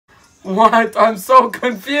What? I'm so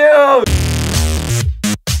confused!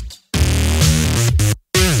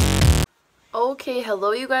 Okay,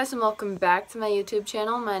 hello you guys and welcome back to my YouTube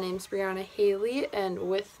channel. My name's Brianna Haley and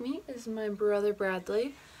with me is my brother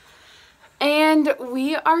Bradley. And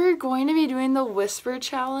we are going to be doing the whisper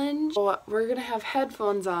challenge. So we're going to have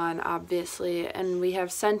headphones on, obviously, and we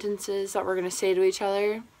have sentences that we're going to say to each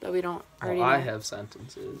other that we don't already know. I have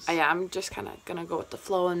sentences. Yeah, I'm just kind of going to go with the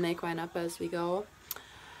flow and make mine up as we go.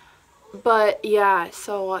 But yeah,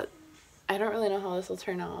 so I don't really know how this will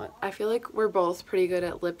turn out. I feel like we're both pretty good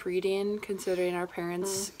at lip reading considering our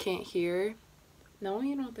parents can't hear. No,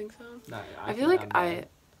 you don't think so? No, I feel like I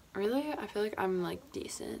feel like I'm like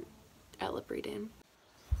decent at lip reading.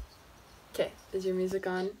 Okay, is your music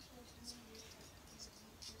on?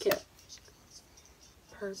 Okay.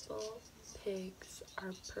 Purple pigs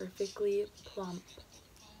are perfectly plump.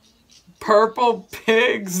 Purple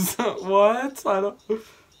pigs? What? I don't...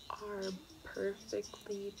 Are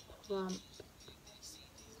perfectly plump.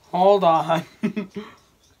 Hold on.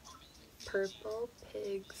 Purple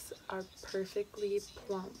pigs are perfectly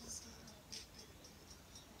plump.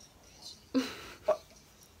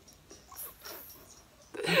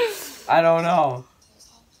 I don't know.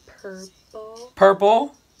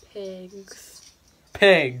 Purple pigs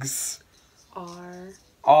are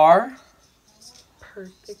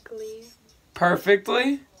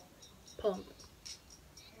perfectly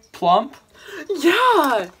plump.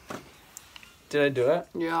 Yeah. Did I do it?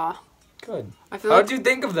 Yeah. Good. I feel How'd you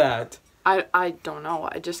think of that? I don't know.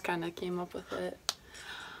 I just kind of came up with it.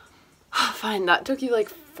 Fine. That took you like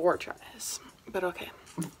 4 tries. But okay.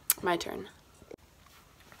 My turn.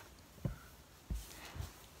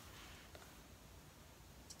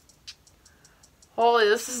 Holy,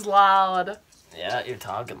 this is loud. Yeah, you're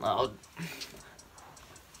talking loud.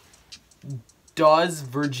 Does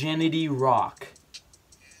virginity rock?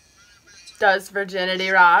 Does virginity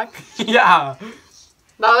rock? Yeah.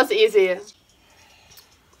 That was easy.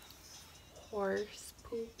 Horse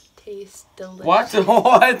poop tastes delicious. What?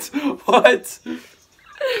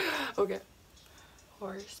 Okay.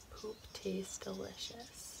 Horse poop tastes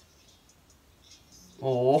delicious.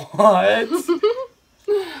 What?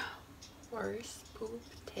 Horse poop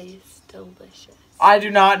tastes delicious. I do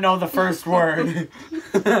not know the first word.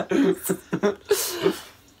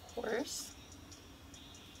 Horse.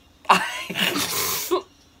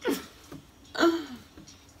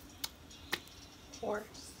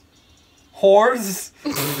 Horse?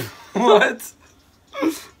 What?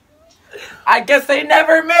 I guess they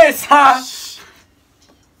never miss, huh?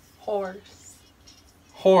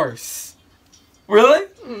 Horse. Really?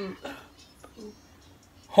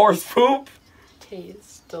 Horse poop?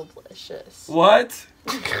 Tastes delicious. What?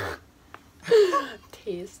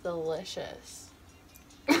 Tastes delicious.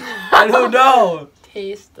 I don't know.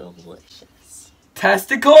 Tastes delicious.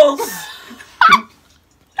 Testicles?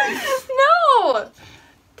 No!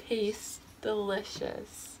 Tastes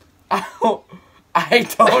delicious. I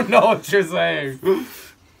don't know what you're saying.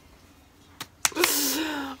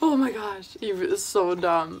 Oh my gosh, you're so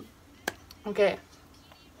dumb. Okay.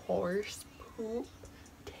 Horse poop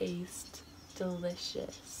tastes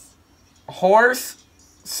delicious. Horse?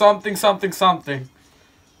 Something.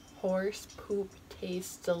 Horse poop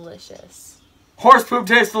tastes delicious. Horse poop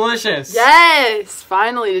tastes delicious. Yes!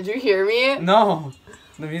 Finally, did you hear me? No.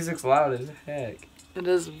 The music's loud as heck. It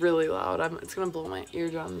is really loud. It's gonna blow my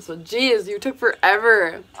eardrums. So, geez, you took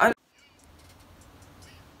forever.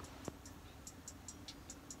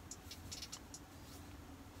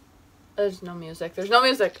 There's no music.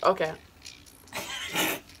 Okay.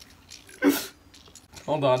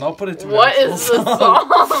 Hold on, I'll put it to What is the song?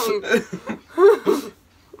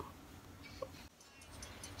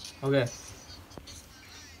 Okay.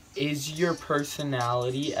 Is your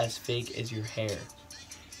personality as fake as your hair?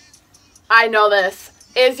 I know this.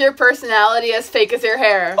 Is your personality as fake as your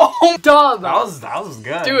hair? Oh, dumb. That was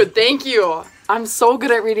good. Dude, thank you. I'm so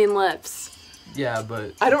good at reading lips. Yeah,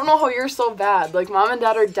 but I don't know how you're so bad. Like, mom and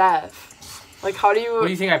dad are deaf. Like, how do you... What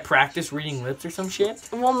do you think, I practice reading lips or some shit?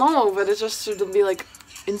 Well, no, but it just should be like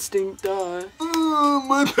instinct, duh.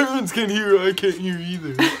 My parents can hear, I can't hear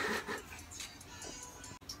either.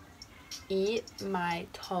 Eat my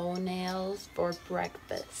toenails for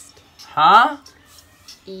breakfast. Huh?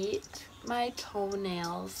 Eat my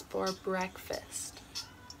toenails for breakfast.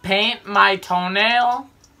 Paint my toenail?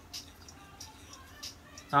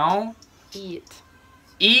 No? Eat.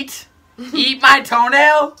 Eat? Eat my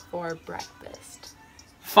toenail? For breakfast.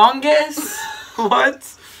 Fungus?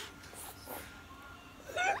 What?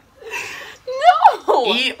 No!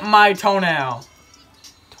 Eat my toenail.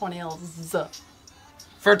 Toenails.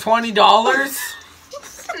 For $20?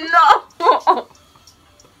 No.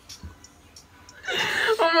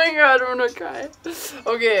 Oh my god, I'm gonna cry.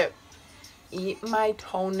 Okay. Eat my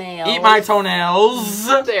toenails. Eat my toenails.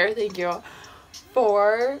 There, thank you.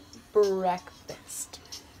 For breakfast.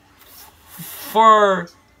 For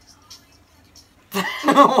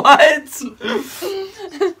what?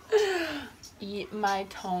 Eat my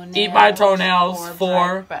toenails. Eat my toenails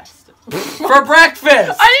for breakfast. For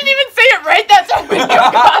breakfast. I didn't even say it right that time when you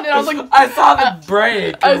got it. I was like, I saw the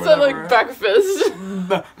break. I said like breakfast.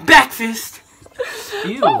 Breakfast.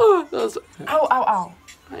 Ew. Oh, that was, ow, ow, ow.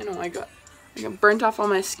 I know, I got burnt off on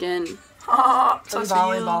my skin. Some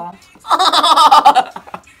volleyball.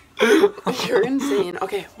 You're insane.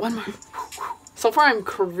 Okay, one more. So far, I'm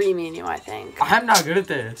creaming you, I think. I'm not good at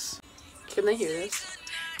this. Can they hear this?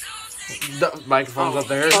 The microphone's up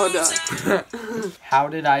there. Oh, no. How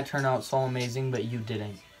did I turn out so amazing, but you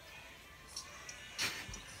didn't?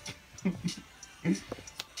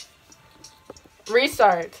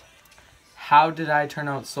 Restart. How did I turn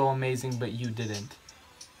out so amazing, but you didn't?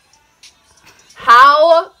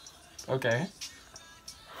 How? Okay.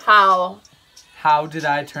 How? How did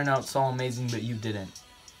I turn out so amazing, but you didn't?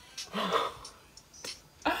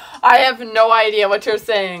 I have no idea what you're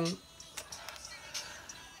saying.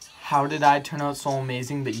 How did I turn out so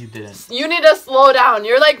amazing, but you didn't? You need to slow down.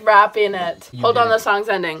 You're like rapping it. You Hold on, didn't. the song's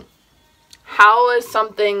ending. How is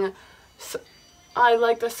something... I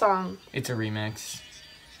like the song. It's a remix.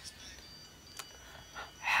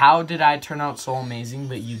 How did I turn out so amazing,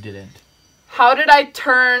 but you didn't? How did I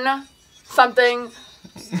turn something...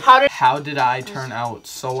 How did I turn out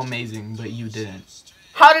so amazing, but you didn't?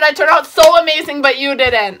 How did I turn out so amazing, but you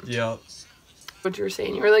didn't? Yep. What you were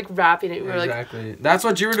saying. You were like rapping it. You were Exactly. That's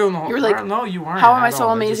what you were doing the whole time. You were like, no, you weren't. how am I at so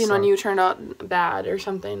all. That just amazing when sucked. you turned out bad or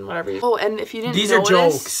something, whatever. Oh, and if you didn't These notice, are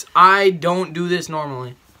jokes. I don't do this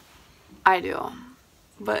normally. I do.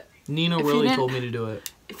 But Nina if you really didn't- told me to do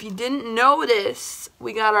it. if you didn't notice,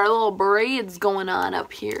 we got our little braids going on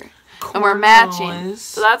up here. And we're matching. Cornrows.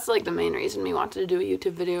 So that's like the main reason we wanted to do a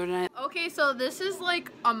YouTube video tonight. Okay, so this is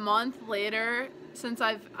like a month later since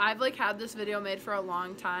I've like had this video made for a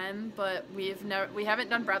long time, but we haven't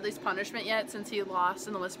done Bradley's punishment yet since he lost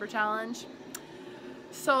in the Whisper Challenge.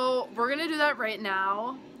 So we're gonna do that right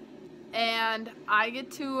now, and I get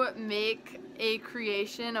to make a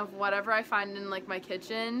creation of whatever I find in like my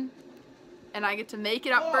kitchen, and I get to make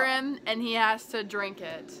it up for him, and he has to drink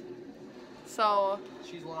it. So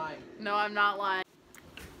She's lying. no, I'm not lying.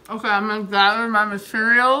 Okay, I'm gonna gather my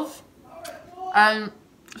materials and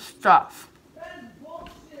stuff.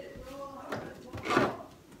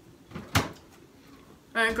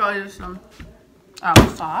 I think I'll use some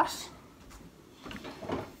applesauce,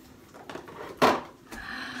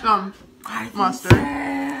 some mustard.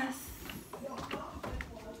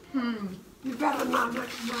 You better not make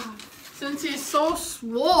mine. Since he's so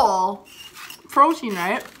swole, protein,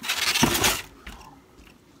 right?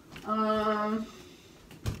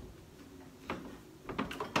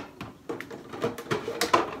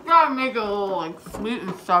 Gotta make it a little like sweet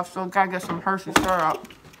and stuff, so gotta get some Hershey syrup.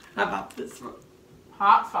 How about this one?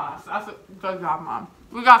 Hot sauce. That's a good job, Mom.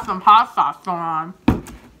 We got some hot sauce going on.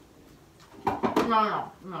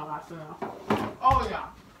 No, that's enough. Oh yeah.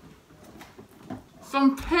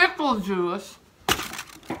 Some pickle juice.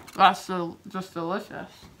 That's just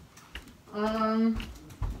delicious. How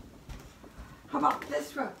about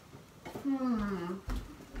this one?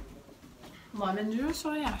 Lemon juice?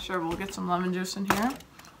 Oh yeah, sure. We'll get some lemon juice in here.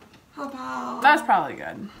 How about... That's probably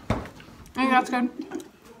good. I think that's good.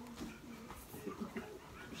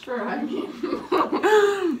 Sure, I mean,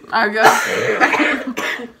 I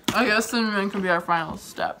guess cinnamon can be our final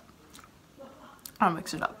step. I'll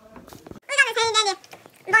mix it up.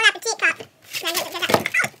 Bon appetit, Pop.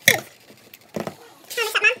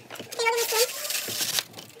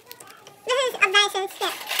 This is a Dyson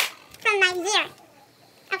stick from my year.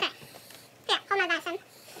 Okay. Here, hold my Dyson.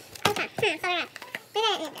 Okay. So we're gonna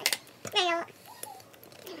do this. There you go.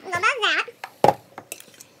 A little bit of that.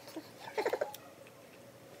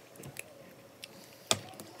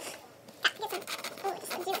 Get some. Oh,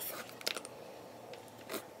 just some juice.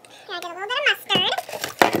 Here, I get a little bit of mustard.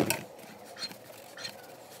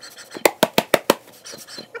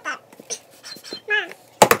 What the? Mom.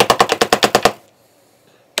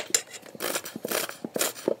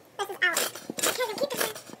 This is out. Okay, so keep this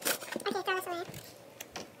one. Okay, throw this away.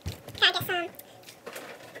 Gotta get some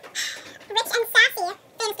rich and sassy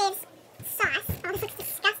Famous Dave's sauce. Oh, this looks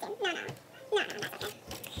disgusting. No, that's okay.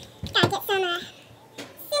 Gotta get some cinnamon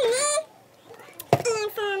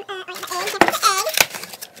and some, wait, the egg. Can't forget the egg.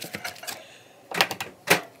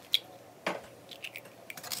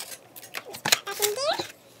 Back in there.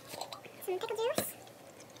 some pickle juice.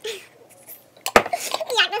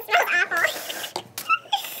 Yeah, this smells awful.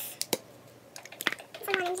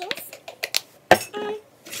 Some lemon juice.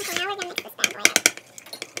 Okay, now we're gonna mix this bad boy up.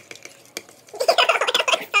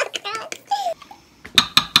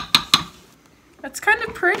 That's kind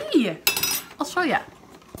of pretty. I'll show ya.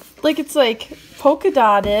 Like it's like polka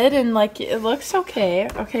dotted and like it looks okay.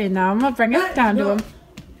 Okay, now I'm gonna bring it down to him.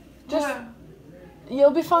 Just,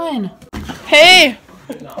 you'll be fine. Hey.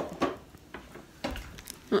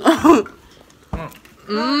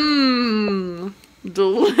 Mmm.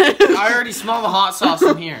 Delicious. I already smell the hot sauce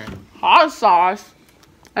in here. Hot sauce.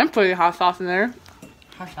 I'm putting hot sauce in there.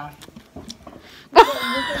 Hot sauce.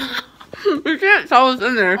 You can't tell what's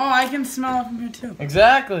in there. Oh, I can smell it from here too.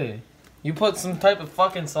 Exactly. You put some type of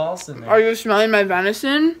fucking sauce in there. Are you smelling my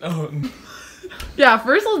venison? Oh. Yeah,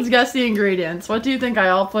 first let's guess the ingredients. What do you think I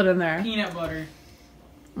all put in there? Peanut butter.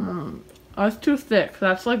 That's too thick.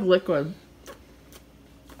 That's like liquid.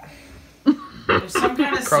 There's some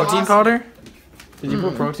kind of Protein sauce. powder? Did you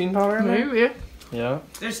put protein powder in there? Maybe. Yeah.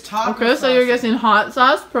 There's taco Okay, so sauce. you're guessing hot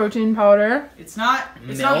sauce, protein powder. It's not.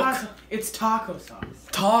 It's Milk? not hot sauce. It's taco sauce.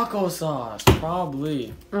 Taco sauce,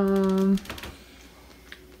 probably. Um.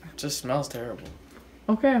 It just smells terrible.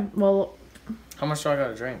 Okay. Well. How much do I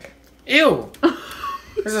gotta drink? Ew!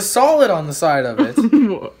 There's a solid on the side of it.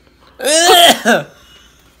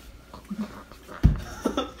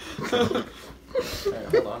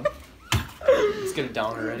 Alright, hold on. Let's get it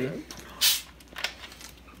down already.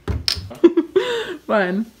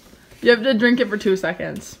 Fine. You have to drink it for 2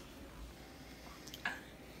 seconds.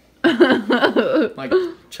 Like,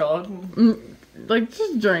 chug? Like,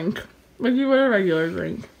 just drink. Like you would a regular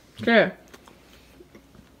drink. Okay.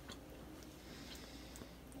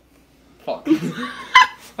 Fuck.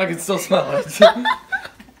 I can still smell it.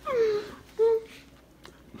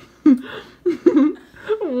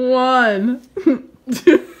 1,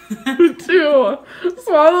 2, 2.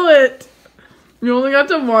 Swallow it. You only got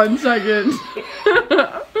to 1 second.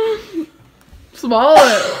 Swallow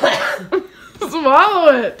it. Swallow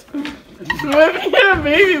it. You're making a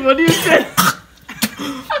baby. What do you say?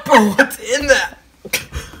 Bro, what's in that?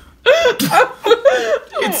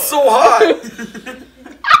 It's so hot.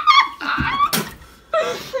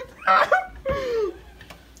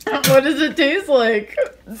 What does it taste like?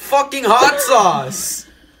 Fucking hot sauce.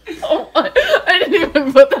 Oh, I didn't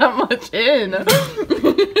even put that much in.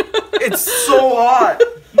 It's so hot.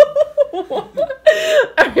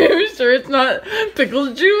 Are you sure it's not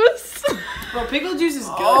pickle juice? Bro, pickle juice is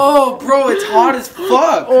good. Oh, bro, it's hot as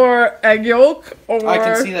fuck. Or egg yolk? Or I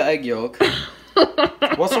can see the egg yolk.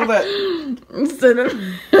 What's all that?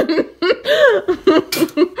 cinnamon?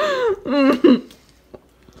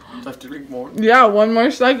 I have to drink more. Yeah, 1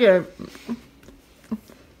 more second.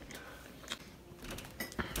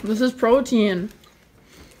 This is protein.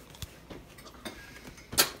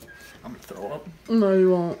 I'm gonna throw up. No, you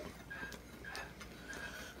won't.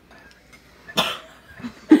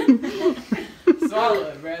 Swallow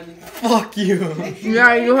it, Bradley. Fuck you.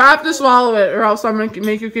 Yeah, you have to swallow it, or else I'm gonna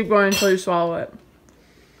make you keep going until you swallow it.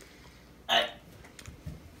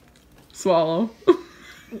 Swallow.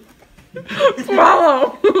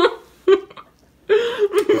 Swallow.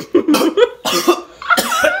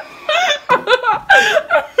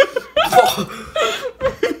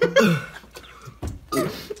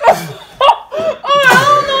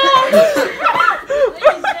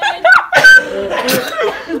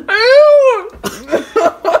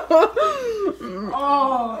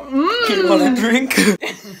 You want a drink? You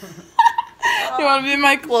want to be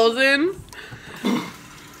my closing?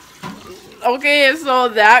 Okay, so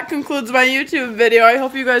that concludes my YouTube video. I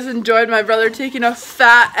hope you guys enjoyed my brother taking a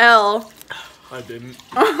fat L. I didn't.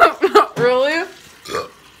 Really?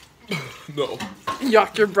 No.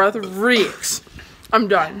 Yuck, your breath reeks. I'm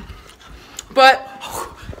done. But,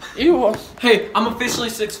 ew. Hey, I'm officially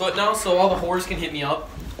 6 foot now, so all the whores can hit me up.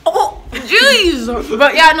 Oh, jeez.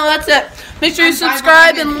 But yeah, no, that's it. Make sure you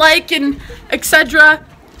subscribe and like and etc.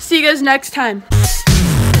 See you guys next time.